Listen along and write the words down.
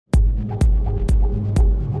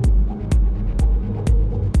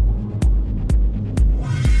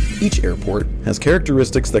Each airport has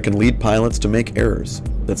characteristics that can lead pilots to make errors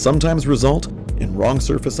that sometimes result in wrong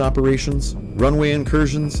surface operations, runway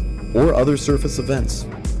incursions, or other surface events.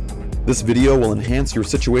 This video will enhance your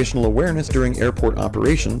situational awareness during airport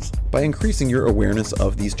operations by increasing your awareness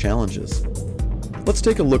of these challenges. Let's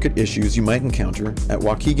take a look at issues you might encounter at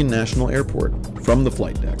Waukegan National Airport from the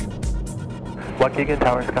flight deck. Waukegan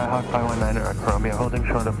Tower Skyhawk 519 at Columbia, holding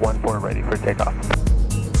short of 14 ready for takeoff.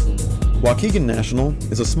 Waukegan National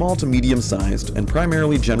is a small to medium-sized and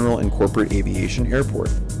primarily general and corporate aviation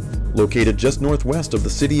airport, located just northwest of the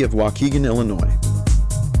city of Waukegan, Illinois.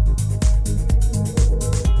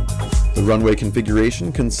 The runway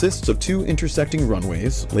configuration consists of two intersecting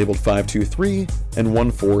runways labeled 523 and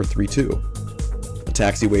 1432. The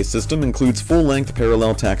taxiway system includes full-length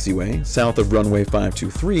parallel taxiway south of runway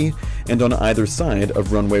 523 and on either side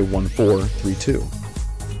of runway 1432.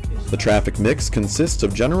 The traffic mix consists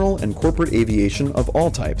of general and corporate aviation of all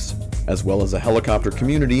types, as well as a helicopter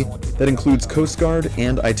community that includes Coast Guard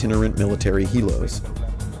and itinerant military helos.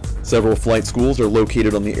 Several flight schools are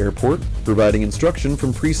located on the airport, providing instruction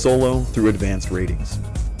from pre-solo through advanced ratings.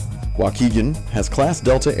 Waukegan has Class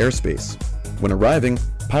Delta airspace. When arriving,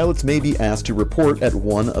 pilots may be asked to report at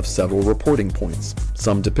one of several reporting points,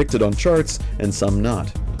 some depicted on charts and some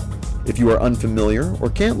not. If you are unfamiliar or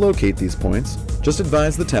can't locate these points, just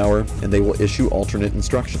advise the tower and they will issue alternate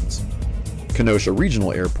instructions. Kenosha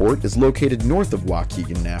Regional Airport is located north of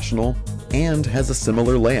Waukegan National and has a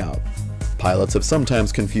similar layout. Pilots have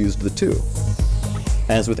sometimes confused the two.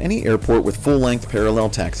 As with any airport with full-length parallel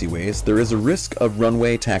taxiways, there is a risk of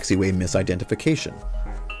runway-taxiway misidentification.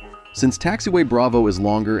 Since Taxiway Bravo is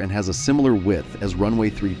longer and has a similar width as runway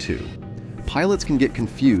 32, pilots can get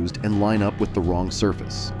confused and line up with the wrong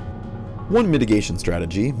surface. One mitigation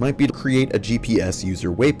strategy might be to create a GPS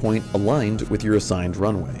user waypoint aligned with your assigned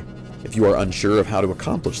runway. If you are unsure of how to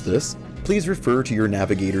accomplish this, please refer to your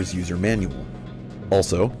navigator's user manual.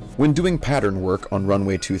 Also, when doing pattern work on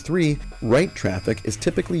runway 23, right traffic is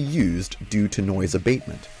typically used due to noise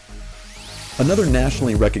abatement. Another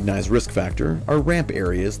nationally recognized risk factor are ramp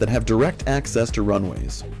areas that have direct access to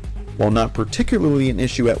runways. While not particularly an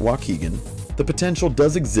issue at Waukegan, the potential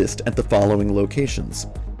does exist at the following locations: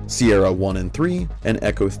 Sierra 1 and 3 and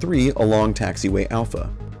Echo 3 along Taxiway Alpha.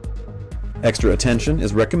 Extra attention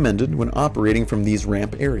is recommended when operating from these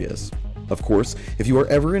ramp areas. Of course, if you are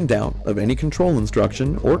ever in doubt of any control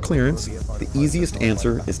instruction or clearance, the easiest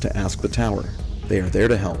answer is to ask the tower. They are there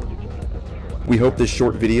to help. We hope this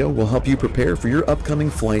short video will help you prepare for your upcoming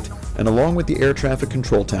flight, and along with the air traffic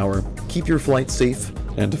control tower, keep your flight safe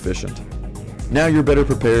and efficient. Now you're better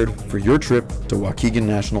prepared for your trip to Waukegan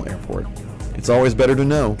National Airport. It's always better to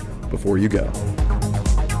know before you go.